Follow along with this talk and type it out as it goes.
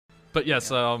But yes,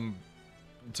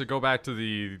 to go back to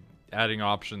the adding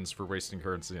options for wasting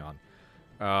currency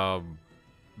on,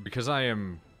 because I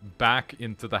am back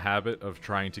into the habit of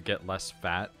trying to get less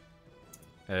fat,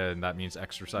 and that means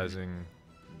exercising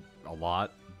a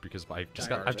lot, because I've just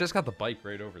got the bike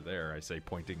right over there, I say,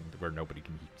 pointing where nobody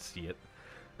can see it,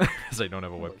 because I don't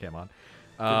have a webcam on.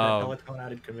 Did that Peloton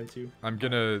ad convince you? I'm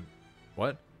gonna...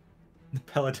 What? The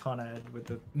Peloton ad with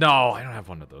the... No, I don't have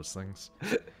one of those things.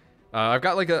 I've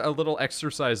got like a little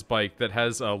exercise bike that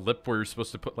has a lip where you're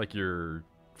supposed to put like your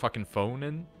fucking phone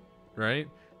in, right?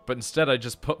 But instead I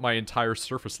just put my entire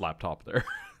Surface laptop there.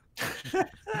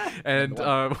 And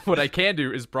what I can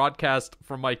do is broadcast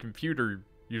from my computer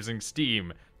using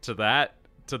Steam to that,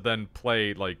 to then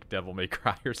play like Devil May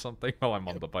Cry or something while I'm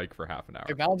on the bike for half an hour.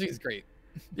 Technology is great.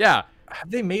 Yeah.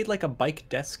 Have they made like a bike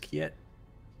desk yet?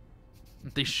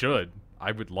 They should.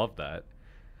 I would love that.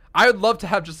 I would love to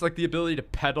have just like the ability to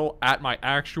pedal at my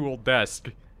actual desk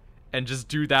and just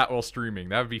do that while streaming.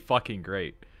 That would be fucking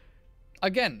great.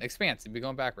 Again, Expanse. You'd be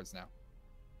going backwards now.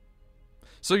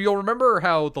 So you'll remember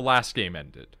how the last game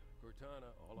ended.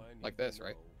 Like this,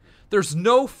 right? There's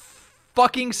no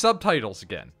fucking subtitles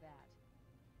again.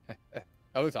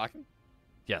 Oh, they're talking?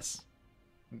 Yes.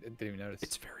 Didn't even notice.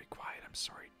 It's very quiet. I'm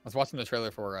sorry. I was watching the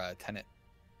trailer for Tenet.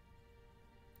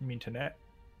 You mean Tenet?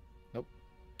 Nope.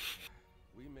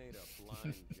 We made a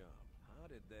blind jump. How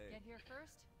did they Get here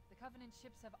first? The Covenant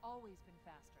ships have always been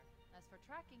faster. As for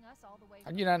tracking us all the way...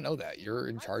 How do you not know that? You're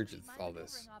in charge of all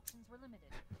this.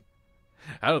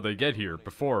 How did they get here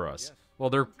before us? Well,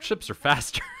 their ships are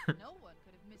faster. No one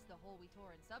could have missed the hole we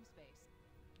tore in subspace.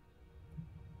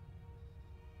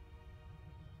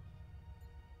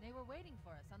 They were waiting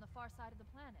for us on the far side of the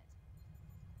planet.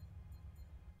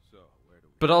 So, where do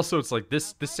we But also, it's like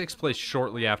this takes place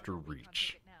shortly after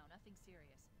Reach.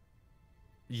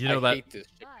 You know I that hate this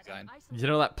ship design. you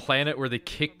know that planet where they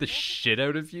kick the shit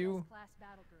out of you?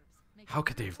 How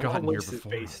could they have gotten here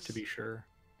before Space, us? to be sure.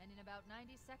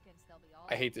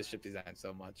 I hate this ship design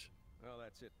so much. Well,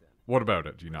 that's it then. What about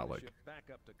it do you not like?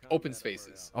 Open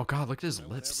spaces. Oh god, look at his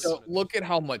lips. So look at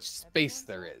how much space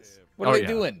there is. What are Oh, they yeah.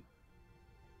 doing?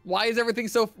 Why is everything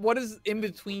so? What is in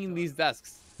between these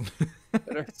desks?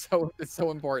 That are it's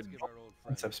so important.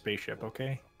 Concept spaceship,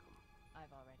 okay?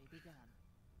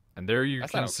 And there you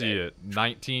That's can not see okay. it.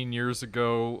 19 years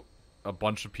ago, a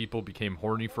bunch of people became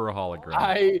horny for a hologram.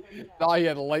 I thought he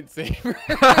had a lightsaber.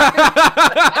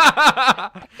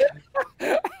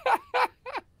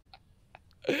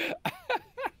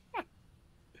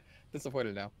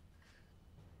 Disappointed now.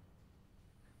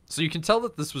 So you can tell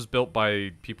that this was built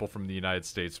by people from the United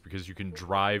States because you can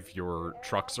drive your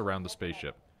trucks around the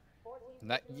spaceship.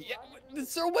 Yeah, there's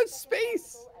so much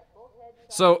space.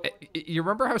 So, you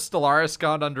remember how Stellaris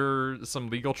got under some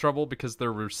legal trouble because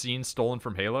there were scenes stolen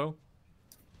from Halo?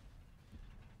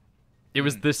 It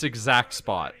was this exact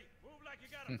spot.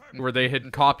 Where they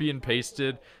had copy and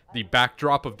pasted the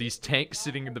backdrop of these tanks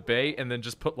sitting in the bay and then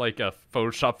just put like a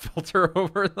Photoshop filter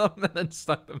over them and then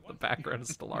stuck them in the background of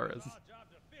Stellaris.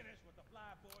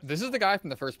 This is the guy from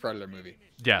the first Predator movie.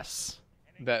 Yes.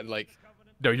 That like.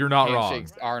 No, you're not wrong.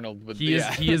 handshakes Arnold with He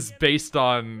is based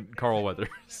on Carl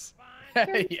Weathers.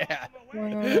 Yeah.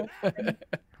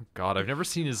 God, I've never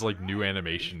seen his like new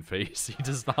animation face. He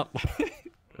does not look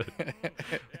good.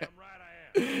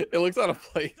 It looks out of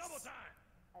place.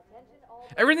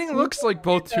 Everything looks like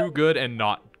both too good and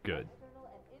not good.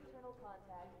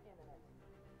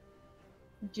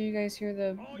 Do you guys hear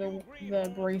the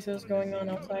races going on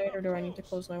outside, or do I need to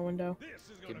close my window?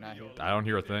 I don't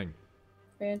hear a thing.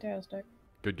 Fantastic.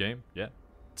 Good game, yeah.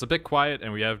 It's a bit quiet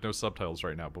and we have no subtitles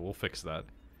right now, but we'll fix that.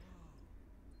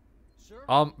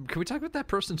 Can we talk about that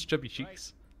person's chubby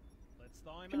cheeks?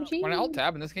 When I alt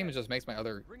tab in this game, it just makes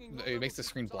it makes the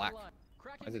screen black. Why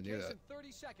does it do that?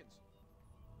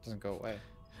 Doesn't go away.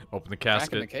 Open the Back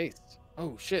casket. in the case.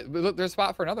 Oh shit! But look, there's a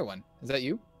spot for another one. Is that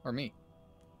you or me?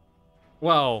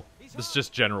 Well, this is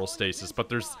just general stasis, but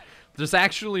there's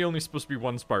actually only supposed to be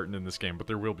one Spartan in this game, but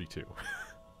there will be two.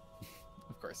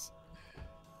 Of course.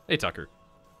 Hey, Tucker.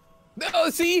 No,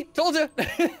 see, told you.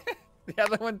 The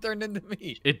other one turned into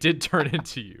me. It did turn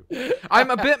into you. I'm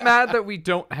a bit mad that we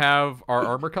don't have our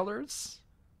armor colors.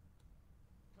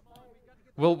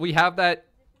 Will we have that?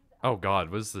 Oh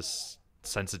god, what is this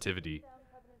sensitivity?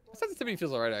 Sensitivity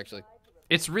feels alright, actually.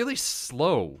 It's really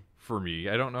slow for me.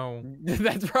 I don't know.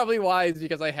 That's probably why. It's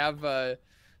because I have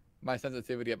my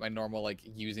sensitivity at my normal like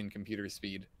using computer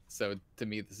speed. So to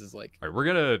me, this is like. All right, we're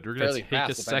gonna fairly take fast,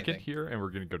 a if second anything. here, and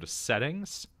we're gonna go to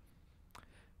settings,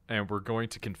 and we're going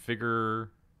to configure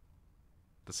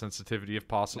the sensitivity if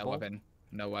possible. No weapon.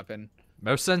 No weapon.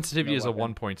 Mouse sensitivity No is a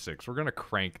weapon. 1.6. We're gonna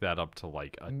crank that up to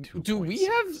like a 2.6. Do we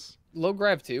have low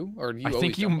grav too, or do you? I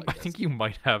think you. I think you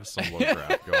might have some low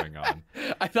graph going on.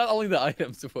 I thought only the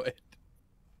items would.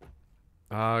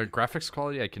 Graphics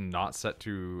quality I cannot set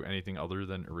to anything other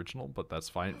than original, but that's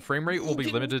fine. Frame rate will be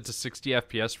limited to 60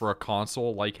 FPS for a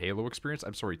console like Halo experience.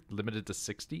 I'm sorry, limited to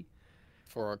 60.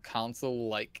 For a console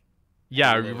like.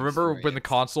 Yeah, Halo remember when the experience.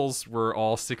 Consoles were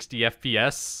all 60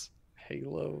 FPS?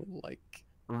 Halo like.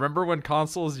 Remember when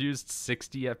consoles used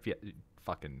 60 FPS?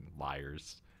 Fucking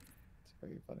liars. It's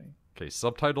very funny. Okay,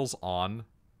 subtitles on.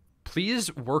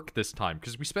 Please work this time,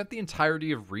 because we spent the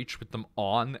entirety of Reach with them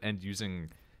on and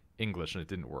using English, and it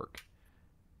didn't work.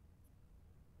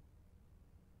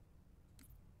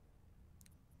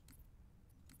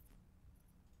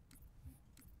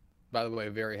 By the way,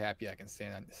 very happy I can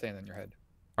stand on your head.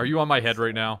 Are you on my head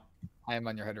right now? I am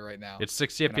on your head right now. It's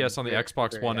 60 And I'm FPS on the very,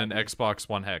 Xbox very One and happy. Xbox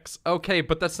One X. Okay,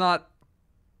 but that's not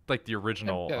like the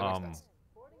original. Yeah, that makes sense.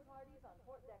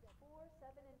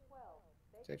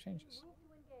 Save changes.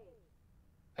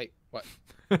 Hey, what?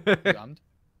 You bummed?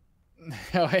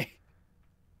 No, hey.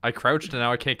 I crouched and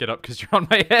now I can't get up because you're on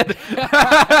my head.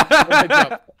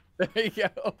 There you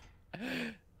go.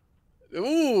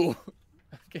 Ooh,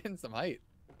 I'm getting some height.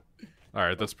 All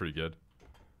right, that's pretty good.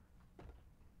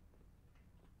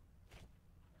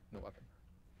 No weapon.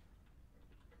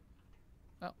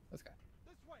 Oh, this guy.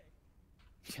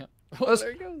 Yeah. Oh, Let's-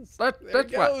 there he goes. That, There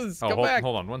that's he what- goes. Oh, Come hold, back.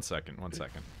 hold on, 1 second, 1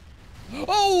 second. Oh,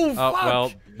 Oh, fuck.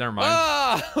 well, never mind.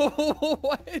 Ah,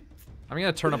 what? I'm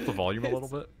gonna turn up the volume a little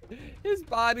bit. His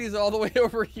body's all the way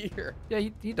over here. Yeah,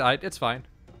 he died. It's fine.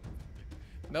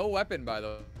 No weapon, by the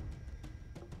way.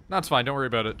 No, it's fine. Don't worry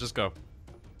about it. Just go.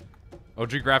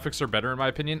 OG graphics are better in my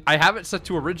opinion. I have it set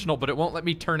to original, but it won't let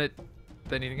me turn it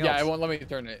to anything else. Yeah, it won't let me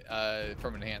turn it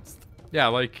from enhanced. Yeah,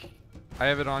 like I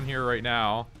have it on here right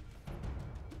now.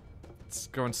 It's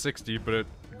going 60, but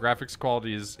graphics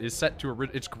quality is set to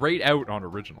it's grayed out on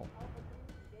original.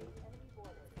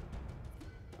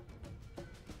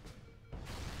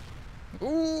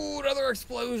 Ooh, another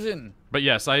explosion. But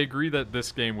yes, I agree that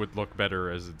this game would look better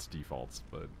as its defaults,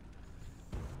 but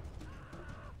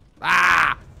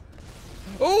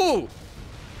Ooh!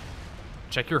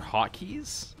 check your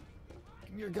hotkeys.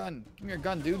 Give me your gun. Give me your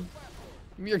gun, dude.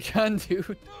 Give me your gun,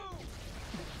 dude.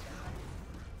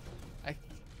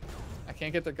 I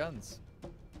can't get their guns.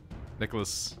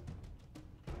 Nicholas,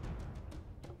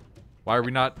 why are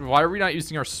we not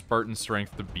using our Spartan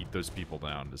strength to beat those people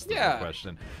down? Is the real Yeah.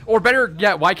 question. Or better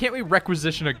yet, why can't we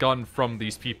requisition a gun from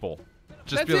these people?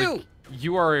 Just That be like, too.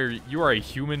 you are a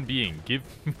human being.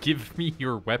 Give me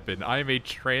your weapon. I am a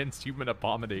transhuman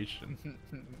abomination.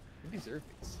 You deserve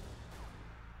these.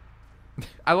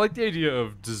 I like the idea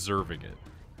of deserving it.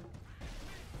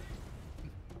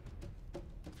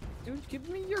 Dude, give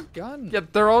me your gun. Yeah,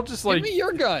 they're all just like, give me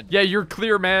your gun. yeah, you're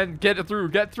clear, man. Get through,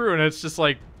 and it's just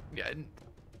like, yeah,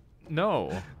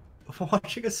 no.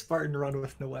 Watching a Spartan run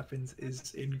with no weapons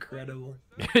is incredible.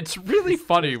 It's really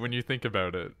funny when you think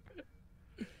about it.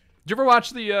 Did you ever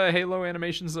watch the Halo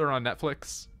animations that are on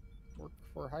Netflix? Work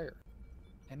for hire.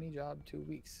 Any job 2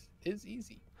 weeks is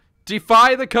easy.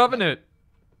 Defy the Covenant!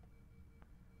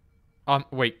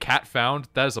 Wait, cat found?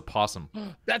 That is a possum.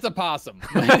 That's a possum.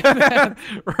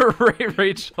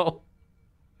 Rachel.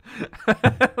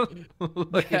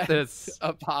 Look at this.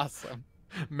 A possum.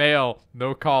 Male,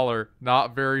 no collar,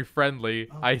 not very friendly.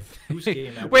 Oh, I whose think.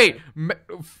 game that was Wait,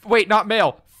 that? wait, not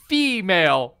male.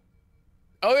 Female.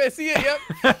 Oh, I see it.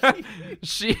 Yep.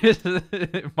 She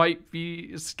might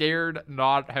be scared,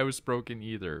 not housebroken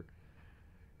either.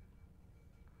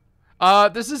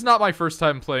 This is not my first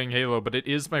time playing Halo, but it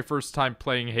is my first time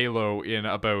playing Halo in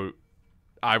about,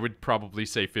 I would probably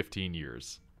say 15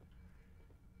 years.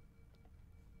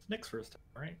 It's Nick's first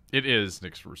time, right? It is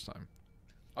Nick's first time.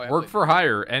 Oh, yeah, Work for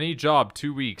hire, any job,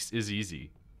 2 weeks is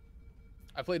easy.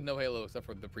 I played no Halo except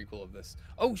for the prequel of this.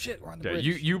 Oh shit, we're on the Yeah,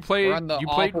 bridge. you We're played on the you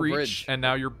played awful Reach, bridge. and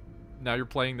now you're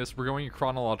playing this. We're going in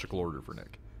chronological order for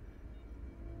Nick.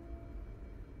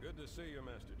 Good to see you,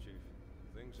 Master Chief.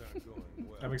 Things aren't going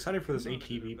well. I'm excited for this None of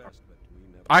ATV the part. best, but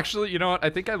we never- Actually, you know what? I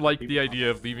think I like the idea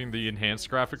of leaving the enhanced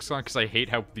graphics on because I hate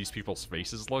how these people's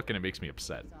faces look, and it makes me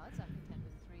upset. Odds I contend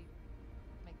with 3.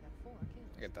 Make that 4 kills.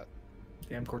 I get that.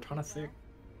 Damn, Cortana's sick.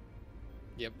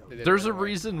 Yep. they did it There's right a away.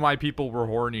 reason why people were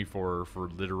horny for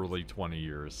literally 20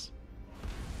 years.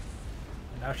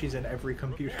 And now she's in every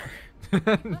computer.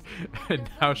 And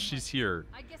now she's here,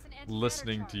 I guess an anti-matter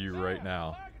listening charge. to you right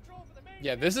now.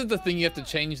 Yeah, this is the thing you have to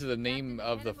change the name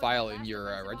of the file in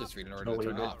your registry in order to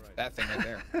turn off. That thing right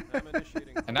there.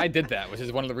 And I did that, which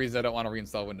is one of the reasons I don't want to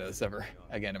reinstall Windows ever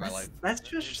again in my life. That's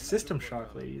just System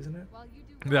Shock, lady, isn't it?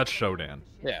 That's Shodan.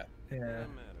 Yeah. Yeah.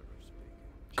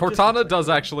 Cortana does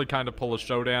actually kind of pull a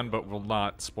Shodan, but will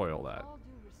not spoil that.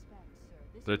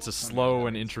 It's a slow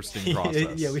and interesting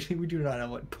process. Yeah, we do not know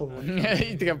what pull. You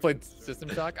think I played System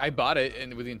Shock? I bought it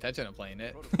and with the intention of playing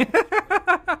it.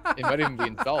 It might even be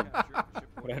installed,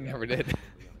 but I never did.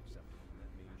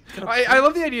 I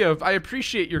love the idea of I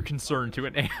appreciate your concern to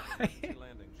an AI.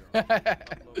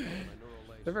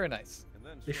 They're very nice.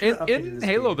 In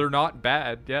Halo, they're not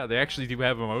bad. Yeah, they actually do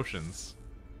have emotions.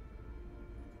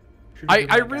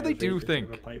 I really do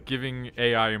think giving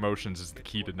AI emotions is the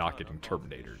key to not getting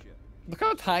Terminated. Look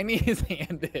how tiny his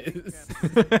hand is.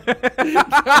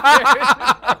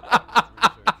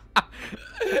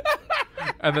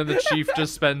 And then the chief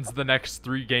just spends the next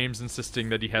 3 games insisting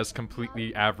that he has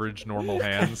completely average, normal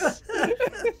hands.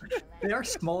 They are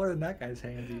smaller than that guy's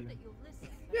hands even.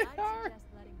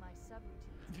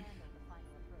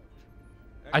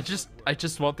 I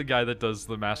just want the guy that does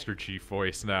the Master Chief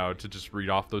voice now to just read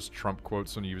off those Trump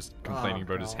quotes when he was complaining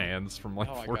about his hands from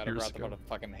like 4 years ago. About a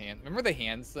fucking hand. Remember the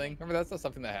hands thing? Remember that's not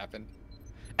something that happened.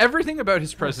 Everything about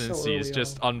his presidency is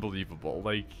just unbelievable.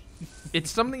 Like, it's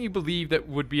something you believe that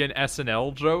would be an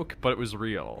SNL joke, but it was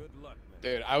real.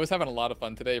 Dude, I was having a lot of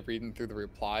fun today reading through the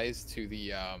replies to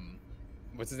the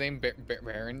what's his name?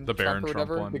 Baron. The Baron Trump or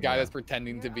whatever. one, The guy yeah. that's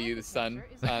pretending to be the son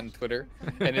on Twitter,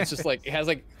 and it's just like it has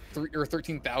like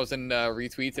 13,000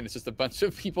 retweets, and it's just a bunch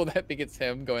of people that think it's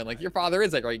him going like, "Your father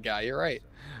is a great guy. You're right."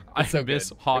 I so miss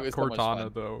good. hot It was so much fun.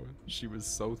 Cortana though. She was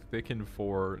so thick in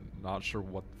 4. Not sure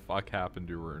what the fuck happened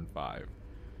to her in 5.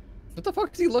 What the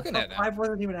fuck is he looking at now? 5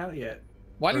 wasn't even out yet.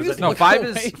 Why did Or you is just it- No, look 5 away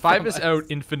is 5 from is us? out.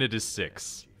 Infinite is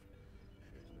 6.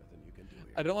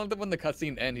 I don't love that when the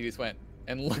cutscene ended, he just went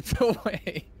and looked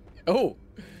away. Oh,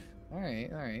 all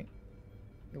right.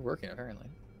 You're working apparently.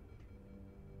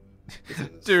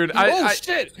 Dude, Oh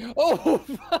shit! Oh.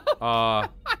 I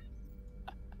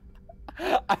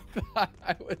I thought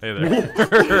I was. Hey there.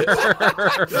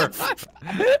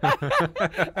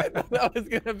 I thought that was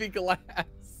gonna be glass.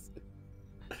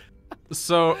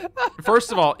 So,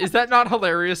 first of all, is that not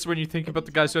hilarious when you think about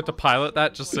the guys who have to pilot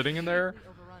that just sitting in there?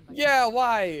 Yeah,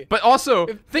 why? But also,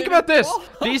 If think they about this. fall-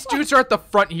 These dudes are at the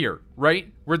front here, right?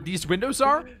 Where these windows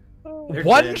are. They're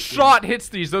One dead, shot hits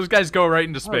these. Those guys go right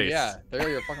into Oh, space. yeah, they're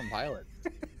your fucking pilots.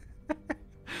 I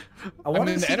I want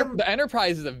mean, to see them. the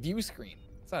Enterprise is a view screen.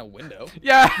 It's not a window. I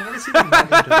Yeah. want to see them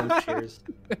walk into those chairs.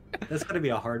 That's gotta be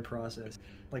a hard process.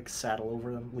 Like saddle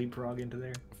over them, leapfrog into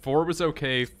there. 4 was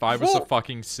okay. 5 was a Whoa.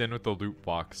 fucking sin with the loot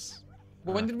box.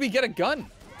 When did we get a gun?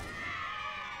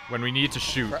 When we need to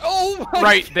shoot. Oh my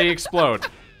Right, God. they explode. I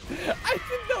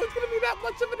didn't know it was gonna be that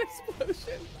much of an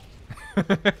explosion.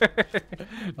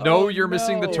 No, Oh, you're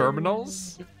missing the no.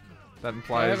 terminals. That I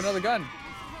implies have another gun.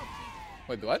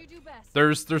 Wait, what?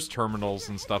 there's terminals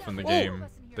and stuff in the Oh. game.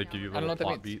 They give you I don't know little what that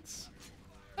plot means. beats.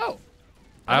 Oh.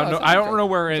 I don't know. that's I not don't know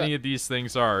where What's any that? of these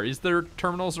things are. Is there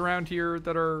terminals around here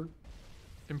that are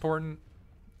important?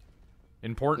 Is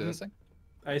Important? this thing?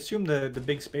 I assume the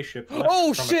big spaceship. left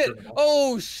Oh from a shit! terminal.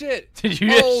 Oh shit! Did you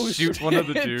Oh, just shoot one of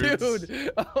the shit, dudes?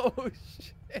 Dude. Oh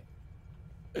shit!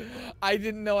 I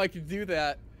didn't know I could do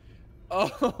that.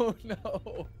 Oh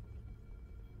no!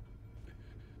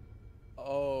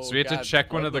 Oh. So we have to God,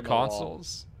 check one of the both on wall.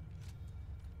 consoles.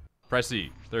 Press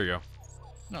E. There you go.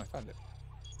 No, I found it.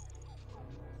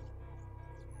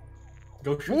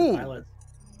 Go shoot Ooh. the pilot.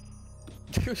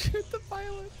 Go shoot the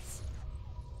pilots.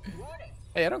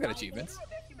 Hey, I don't get achievements.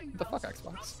 What the fuck,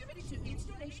 Xbox?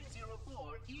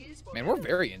 Man, we're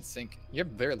very in sync. You have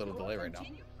very little delay right now.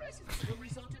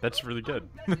 That's really good.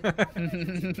 I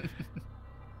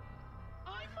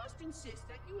must insist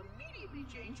that you immediately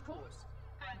change course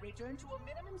and return to a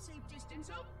minimum safe distance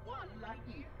of 1 light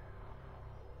year.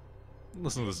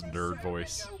 Listen to this nerd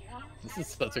voice. This is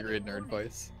such a great nerd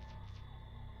voice.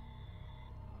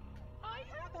 I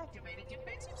have activated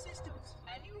defensive systems,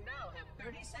 and you now have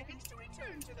 30 seconds to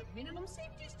return to the minimum safe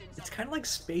distance. It's kind of like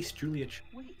Space Julia.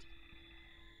 Wait.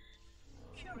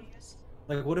 Curious.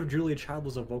 Like, what if Julia Child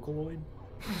was a Vocaloid?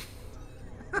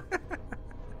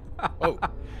 Oh.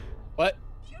 What?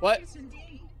 What? Curious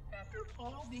indeed. After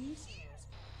all these years.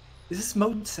 Is this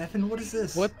Mode 7? What is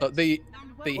this? What? They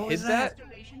And What hid was that?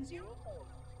 Installation 04.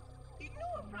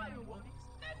 Ignore prior warnings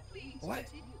and please What?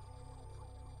 continue.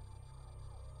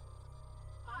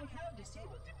 I have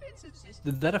disabled defensive systems.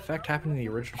 Did that effect happen in the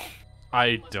original?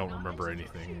 I don't remember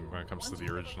anything when it comes to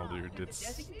the original, dude.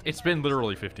 It's been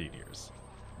literally 15 years.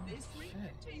 This ring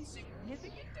contains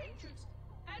significant dangers,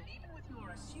 and even with your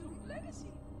assumed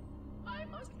legacy, I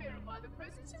must verify the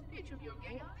presence and pitch of your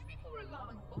gay eye before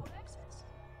allowing full access.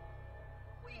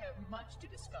 We have much to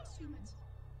discuss, humans.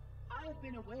 I have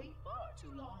been away far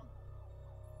too long.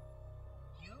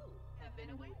 You have been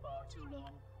away far too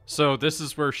long. So this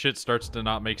is where shit starts to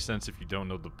not make sense if you don't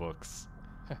know the books.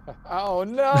 Oh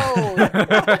no!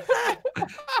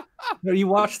 No, you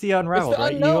watched the Unraveled, the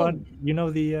right? unknown. You know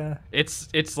the.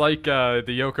 It's like the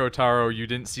Yoko Taro. You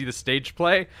didn't see the stage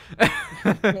play.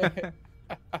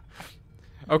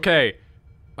 Okay.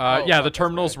 Oh, yeah, fuck, the that's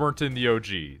terminals right. weren't in the OG,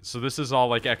 so this is all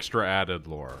like extra added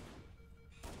lore.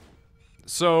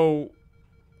 So,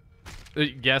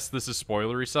 yes, this is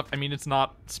spoilery stuff. I mean, it's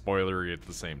not spoilery at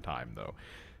the same time though,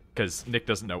 because Nick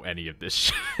doesn't know any of this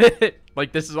shit.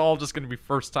 Like, this is all just gonna be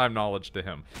first time knowledge to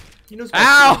him. He knows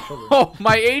Ow! Oh,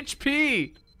 my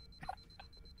HP!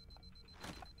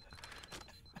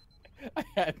 I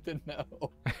had to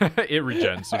know. It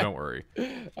regens, so don't worry.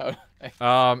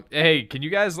 Oh, Hey, can you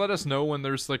guys let us know when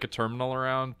there's like a terminal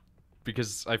around?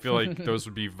 Because I feel like those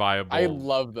would be viable. I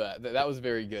love that. That was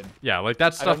very good. Yeah, like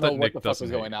that's I stuff don't know that what Nick the fuck doesn't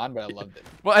was hate. going on, but I loved it.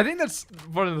 Well, I think that's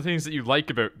one of the things that you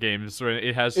like about games, where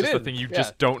it has It just the is, thing you yeah.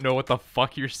 just don't know what the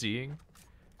fuck you're seeing.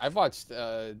 I've watched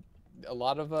a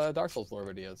lot of Dark Souls lore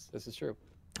videos. This is true.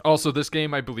 Also, this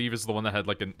game, I believe, is the one that had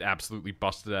like an absolutely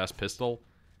busted-ass pistol.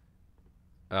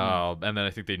 And then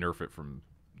I think they nerf it from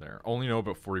there. Only know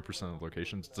about 40% of the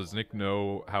locations. Does Nick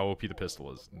know how OP the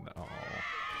pistol is? No.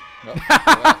 Nope.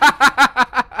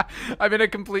 I'm in a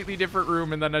completely different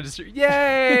room, and then I just hear,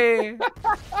 yay!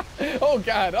 Oh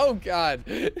god! Oh god!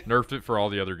 Nerfed it for all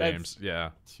the other That's- games. Yeah.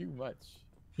 Too much.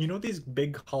 You know what these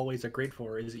big hallways are great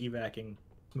for is evacing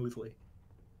smoothly.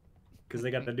 Because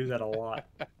they got to do that a lot.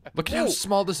 Look at how Whoa.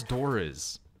 small this door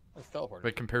is, Let's teleport.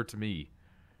 like compared to me.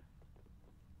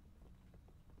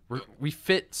 We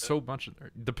fit so much in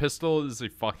there. The pistol is a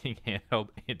fucking handheld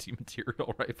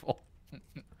anti-material rifle.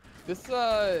 This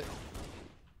Oh.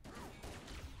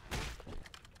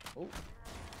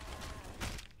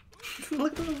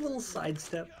 Look at the little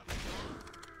sidestep.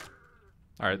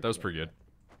 All right, that was pretty good.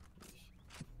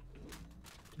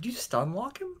 Did you stun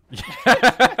lock him?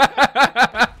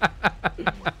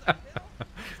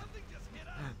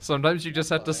 Sometimes you just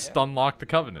have to stun lock the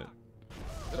Covenant.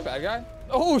 Is that a bad guy?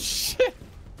 Oh shit!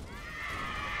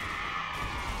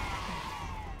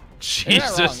 You're not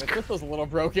wrong. Jesus The Christ. pistol's a little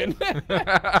broken.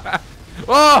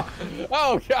 Oh!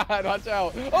 Oh god! Watch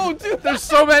out! Oh dude! There's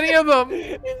so many of them!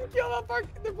 He's killed up our.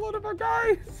 They're blowing up our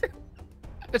guys.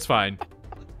 It's fine.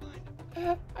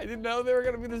 I didn't know they were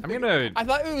gonna be this. I'm big. gonna- I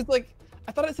thought it was like.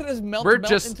 I thought it said it was melt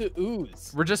into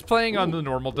ooze. We're just playing on Ooh, the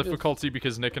normal it is. difficulty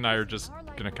because Nick and I are just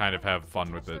gonna kind of have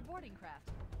fun with it.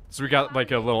 So we got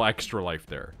like a little extra life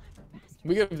there.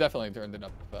 We could have definitely turned it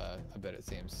up a bit. It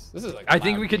seems. This is like. I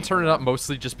think loud we can game. turn it up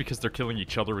mostly just because they're killing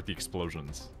each other with the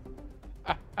explosions.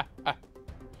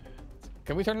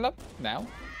 Can we turn it up now?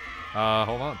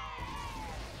 Hold on.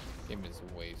 Game is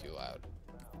way too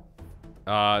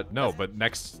loud. No, but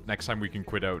next time we can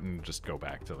quit out and just go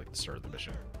back to like the start of the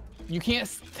mission. You can't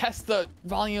test the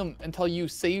volume until you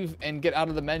save and get out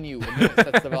of the menu and then it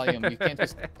sets the volume. You can't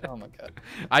just. Oh my god.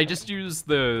 I just use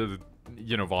the,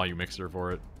 volume mixer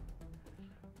for it.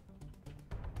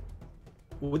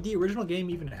 Would the original game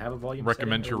even have a volume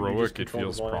Recommend setting, or would you just heroic, it control the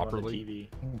feels volume on the properly. TV?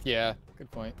 Yeah, good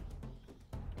point.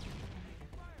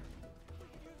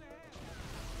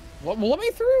 Well, let me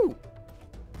through.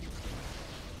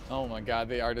 Oh my god,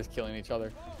 they are just killing each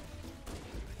other.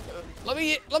 Let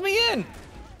me in.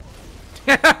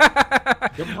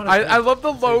 I love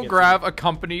the So you low get grab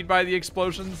accompanied by the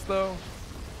explosions, though.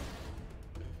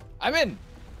 I'm in.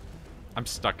 I'm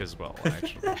stuck as well,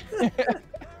 actually.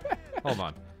 Hold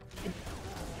on.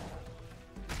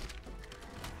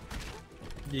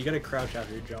 You gotta crouch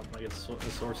after you jump, like it's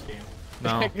a Source game.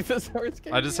 No. It's a Source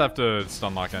game. I just have to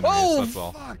stun lock enemies, Oh, that's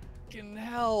all. fucking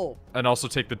hell. And also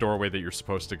take the doorway that you're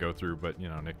supposed to go through, but,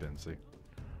 Nick didn't see.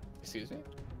 Excuse me?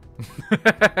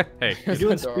 Hey. You're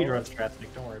doing the door speedrun strats,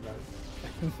 Nick, don't worry about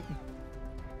it.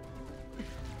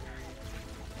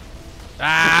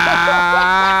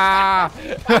 Ah!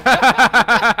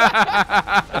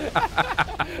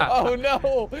 Oh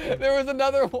no, there was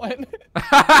another one.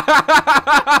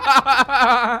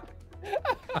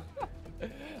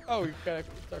 Oh, we got a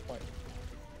start point.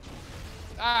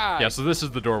 Ah. Yeah, so this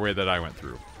is the doorway that I went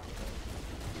through.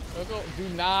 Do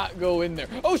not go in there.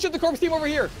 Oh shit, the corpse team over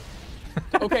here.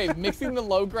 Okay, mixing the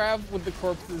low grab with the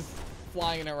corpses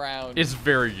flying around. It's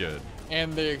very good.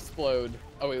 And they explode.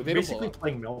 Oh wait, they don't blow Basically up.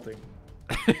 playing melting.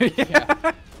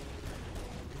 Yeah.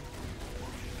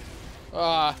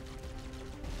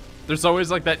 There's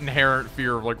always like that inherent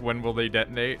fear of like when will they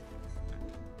detonate.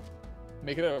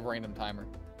 Make it a random timer.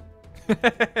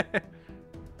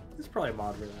 There's probably a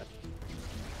mod for that.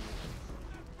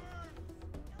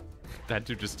 That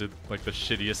dude just did like the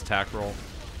shittiest tack roll.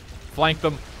 Flank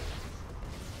them.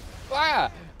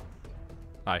 Ah!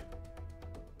 Hi.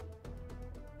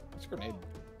 What's a grenade?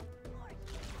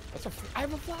 I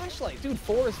have a flashlight, dude.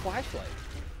 4 is flashlight.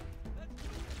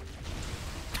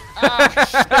 Ah,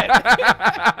 shit.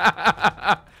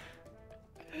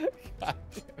 God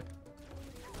damn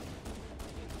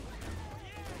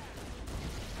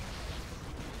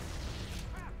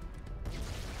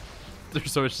it.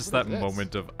 So it's just What that is this?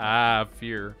 moment of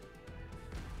fear.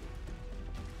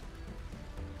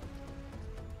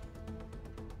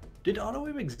 Did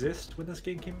auto-aim exist when this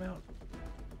game came out?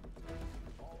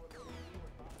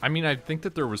 I mean, I think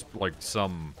that there was like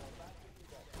some,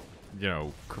 you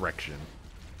know, correction,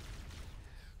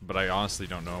 but I honestly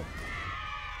don't know.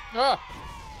 Ah!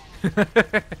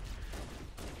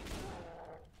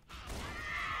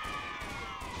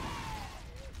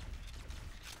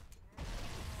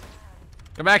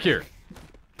 Come back here.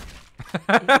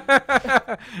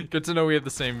 Good to know we have the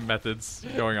same methods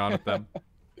going on with them.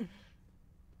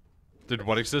 Did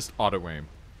what exist? Auto aim.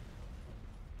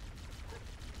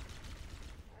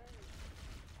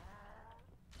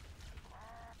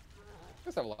 You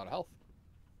guys have a lot of health.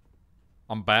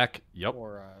 I'm back. Yep.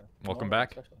 Or, Welcome more,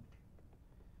 back. especially.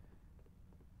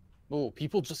 Ooh,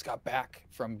 people just got back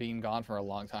from being gone for a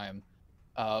long time.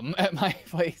 At my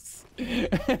place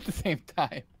at the same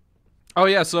time. Oh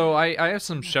yeah, so I have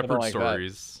some don't shepherd like that.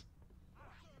 stories.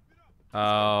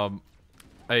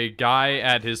 A guy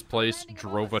at his place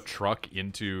drove a truck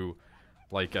into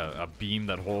like a beam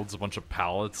that holds a bunch of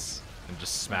pallets and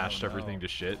just smashed everything to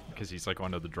shit because he's like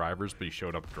one of the drivers, but he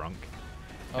showed up drunk.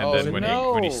 And Oh, then when he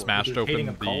no. smashed Was he hating open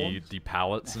of columns? the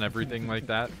pallets and everything like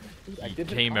that, I he did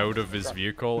the came out columns of his truck.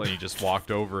 vehicle and he just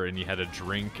walked over and he had a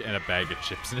drink and a bag of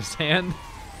chips in his hand.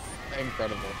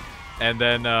 Incredible. And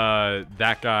then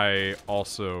that guy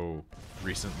also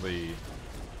recently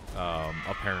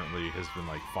apparently has been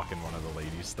like fucking one of the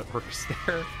ladies that works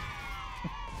there.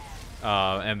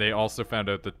 And they also found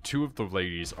out that 2 of the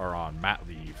ladies are on mat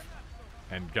leave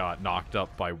and got knocked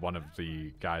up by one of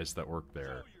the guys that work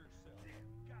there.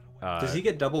 Does he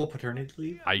get double paternity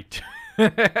leave?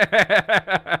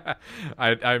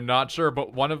 I'm not sure,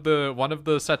 but one of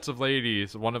the sets of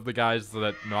ladies, one of the guys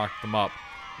that knocked them up,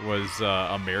 was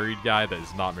a married guy that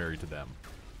is not married to them.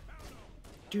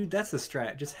 Dude, that's the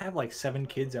strat. Just have like 7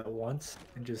 kids at once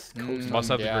and just coast Must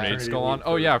have Yeah. the grenade Paternity skull on. leave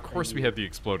Oh for yeah, of course we 10 have the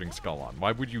exploding skull on.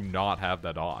 Why would you not have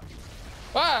that on?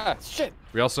 Ah, shit.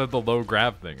 We also have the low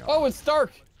grab thing on. Oh, it's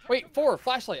dark. Wait, 4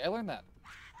 flashlight. I learned that.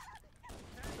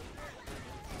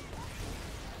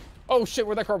 Oh shit,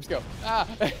 where'd that corpse go? Ah.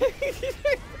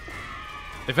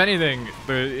 If anything,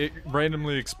 it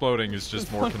randomly exploding is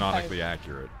just more One canonically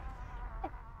accurate.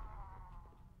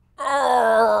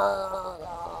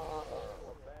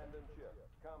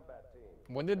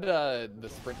 When did the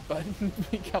sprint button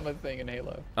become a thing in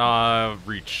Halo?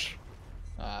 Reach.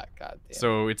 Ah, god damn.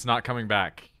 So it's not coming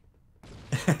back.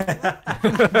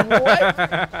 What?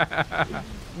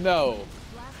 No.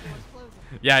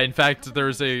 Yeah, in fact,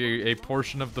 there's a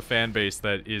portion of the fan base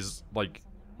that is like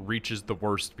reaches the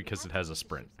worst because it has a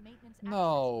sprint.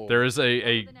 No. There is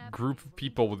a group of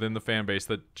people within the fan base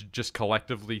that just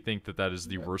collectively think that that is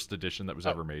the worst addition that was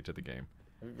ever made to the game.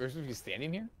 We're supposed to be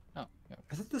standing here? Oh, no.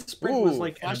 I thought the sprint was Ooh,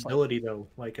 like an flashlight. ability though,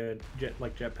 like a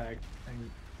jetpack. And,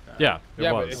 Yeah, it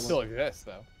Yeah, was. but it still exists,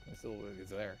 though. It still is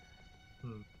there.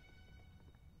 Hmm.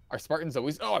 Are Spartans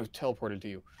always... Oh, I teleported to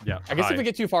you. Yeah, I guess hi. if we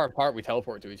get too far apart, we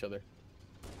teleport to each other.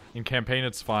 In campaign,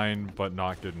 it's fine, but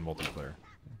not good in multiplayer.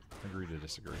 Agree to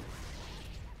disagree.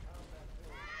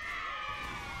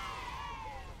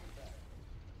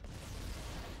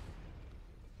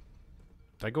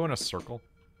 Did I go in a circle?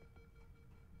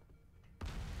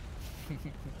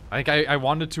 I think I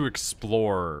wanted to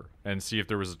explore and see if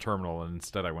there was a terminal, and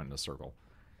instead I went in a circle.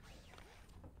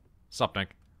 Sup, Nick?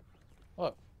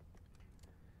 Hello.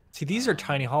 See, these are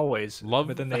tiny hallways, Love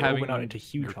but then they having open out into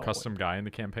huge your hallways. custom guy in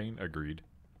the campaign. Agreed.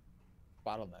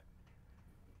 Bottleneck.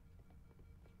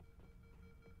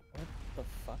 What the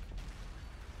fuck?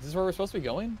 Is this where we're supposed to be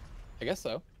going? I guess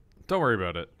so. Don't worry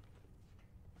about it.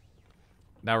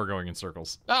 Now we're going in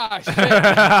circles. Ah,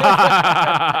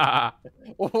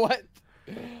 shit! What?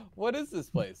 What is this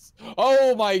place?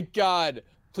 Oh my god!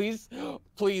 Please,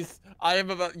 please,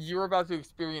 you're about to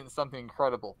experience something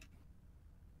incredible.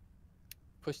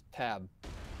 Push tab.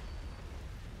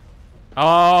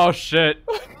 Oh shit!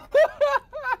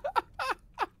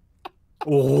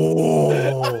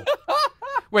 Oh,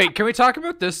 Wait, can we talk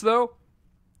about this though?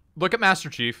 Look at Master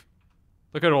Chief.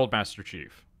 Look at old Master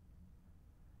Chief.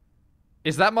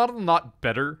 Is that model not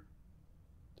better?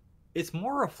 It's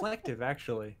more reflective,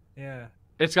 actually. Yeah.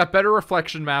 It's got better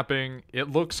reflection mapping.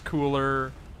 It looks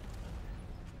cooler.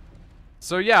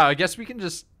 So yeah, I guess we can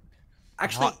just.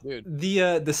 Actually, dude.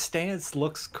 the stance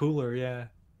looks cooler. Yeah.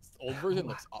 The old version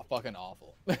looks fucking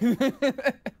awful.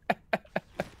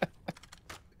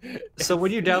 So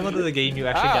when you downloaded the game, you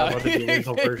actually downloaded the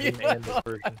original version and this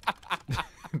version.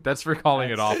 That's for calling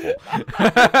it awful.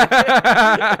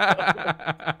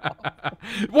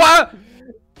 What?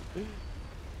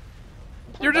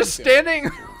 You're just standing.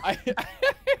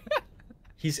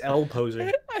 He's L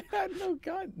posing. I had no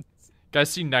guns.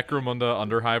 Guys, see Necromunda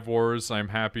Underhive Wars. I'm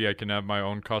happy I can have my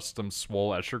own custom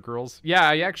Swole Escher girls. Yeah,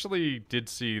 I actually did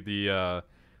see the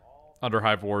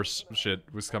Underhive Wars shit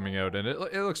was coming out, and it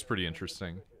looks pretty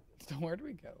interesting. So where do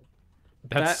we go?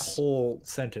 That whole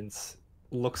sentence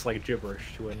looks like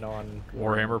gibberish to a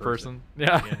Warhammer person.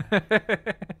 Yeah.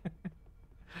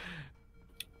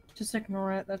 Just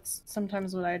ignore it. That's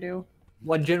sometimes what I do.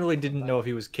 Well, I generally didn't know if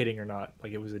he was kidding or not.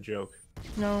 Like, it was a joke.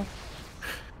 No.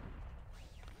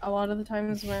 A lot of the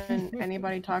times when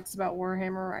anybody talks about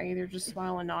Warhammer, I either just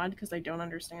smile and nod because I don't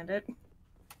understand it.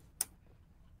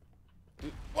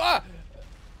 What?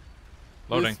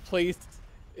 Loading. This place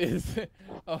is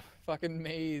a fucking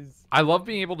maze. I love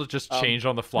being able to just change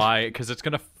on the fly because it's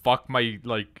gonna fuck my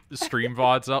like stream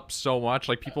VODs up so much.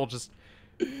 Like people just,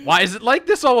 why is it like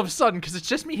this all of a sudden? Because it's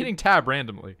just me hitting tab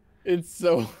randomly. It's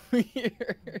so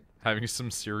weird. Having some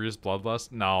serious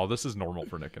bloodlust? No, this is normal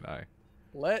for Nick and I.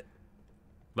 Let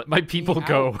my people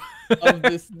go. Of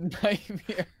this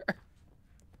nightmare.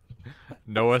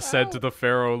 Noah said to the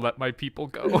Pharaoh, "Let my people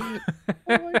go." Oh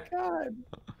my god.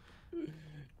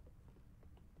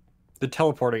 The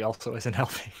teleporting also isn't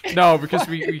helping. No, because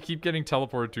we keep getting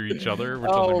teleported to each other, which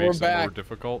only makes it more back.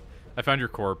 difficult. I found your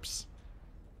corpse.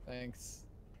 Thanks.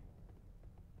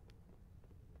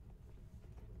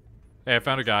 Hey, I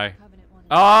found a guy. Covenant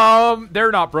wanted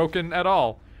They're not broken at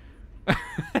all.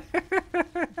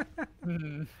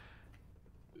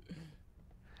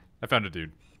 I found a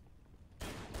dude.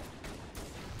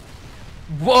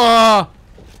 Whoa!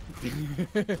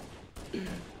 The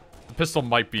pistol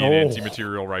might be an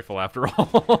anti-material rifle after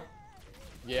all.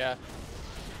 Yeah.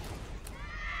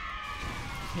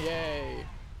 Yay.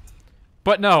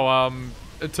 But no,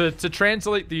 to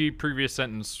translate the previous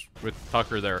sentence with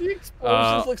Tucker there, The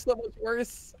explosions look so much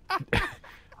worse.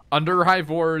 Underhive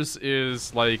Wars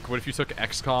is like, what if you took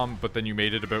XCOM, but then you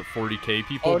made it about 40k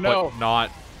people, Oh, no. but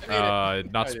not, I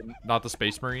didn't. not the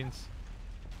Space Marines?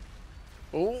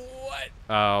 What?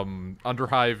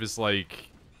 Underhive is like,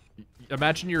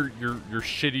 imagine your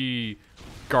shitty,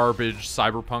 garbage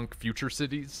cyberpunk future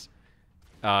cities,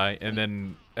 and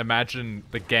then imagine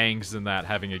the gangs in that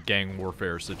having a gang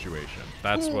warfare situation.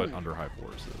 That's what Underhive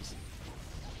Wars is.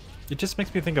 It just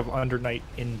makes me think of Undernight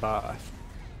in Bath.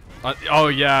 Oh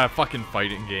yeah, fucking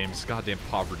fighting games. Goddamn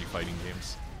poverty fighting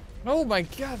games. Oh my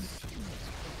god.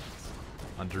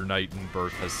 Undernight in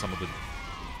Birth has some of the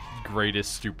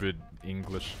greatest stupid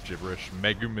English gibberish.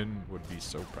 Megumin would be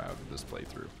so proud of this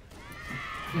playthrough.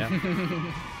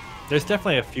 Yeah. There's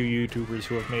definitely a few YouTubers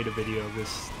who have made a video of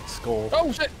this skull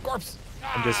Oh shit, corpse.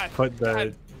 and just put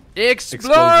the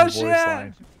Explosion! voice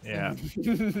line. Yeah.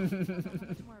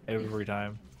 Every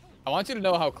time. I want you to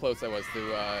know how close I was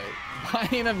to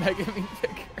buying a Mega Man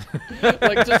figure.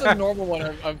 Like just a normal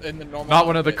one in the normal. Not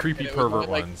one of the outfit, creepy and it was pervert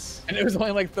only, ones. And it was only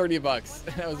like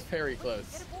 $30, and I was very close.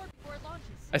 Get aboard before it launches.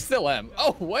 I still am.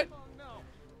 Oh what?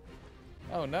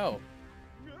 Oh no.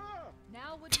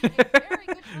 Now would be a very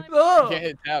good time Oh. Can't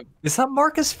hit tab. Is that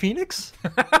Marcus Phoenix?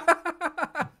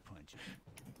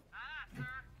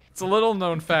 It's a little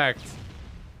known fact.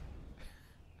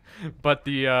 But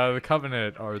the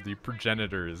Covenant are the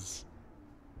progenitors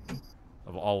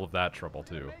of all of that trouble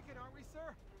too.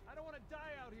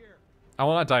 I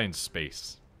want to die in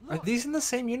space. Are these in the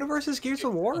same universe as Gears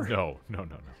of War? No.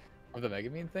 Of the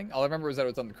Mega Man thing? All I remember was that it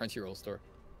was on the Crunchyroll store.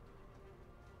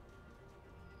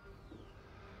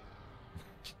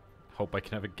 Hope I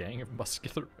can have a gang of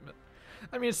muscular women.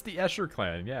 I mean, it's the Escher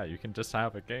clan. Yeah, you can just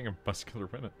have a gang of muscular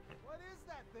women.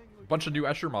 A bunch of new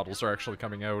Escher models are actually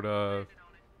coming out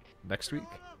next week.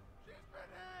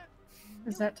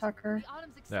 Is that Tucker? The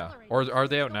Autumn's Yeah. accelerating. Or are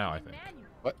they out It's now, I going think. manual.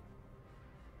 What?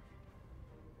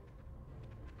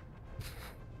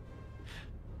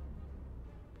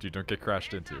 Dude, don't get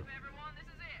crashed into.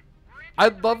 I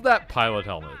love that pilot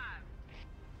helmet.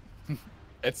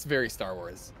 It's very Star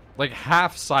Wars. Like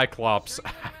half Cyclops,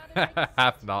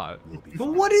 half not.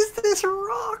 But what is this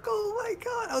rock? Oh my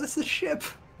god. Oh, this is a ship.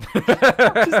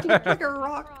 Just look like a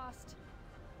rock. Crossed.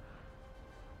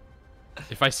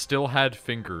 If I still had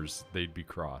fingers, they'd be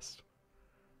crossed.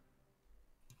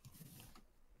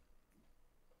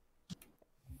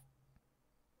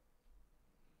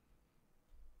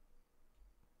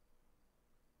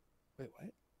 Wait,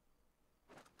 what?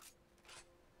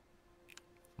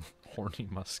 Horny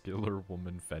muscular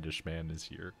woman fetish man is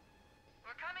here.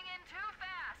 We're coming in too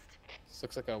fast. This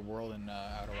looks like a world in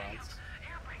Outer Wilds.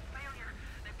 Air brake failure.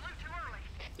 They blew too early.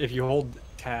 If you hold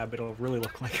tab, it'll really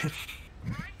look like it.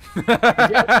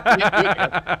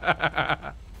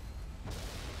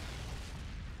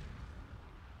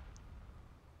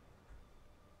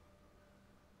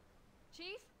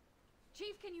 Chief?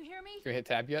 Chief, can you hear me? Can we hit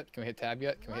tab yet? Can we hit tab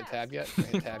yet? Can we hit tab yet? Can we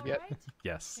hit tab yet? Alright.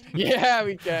 Yes. Yeah,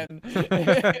 we can.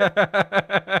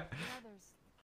 Another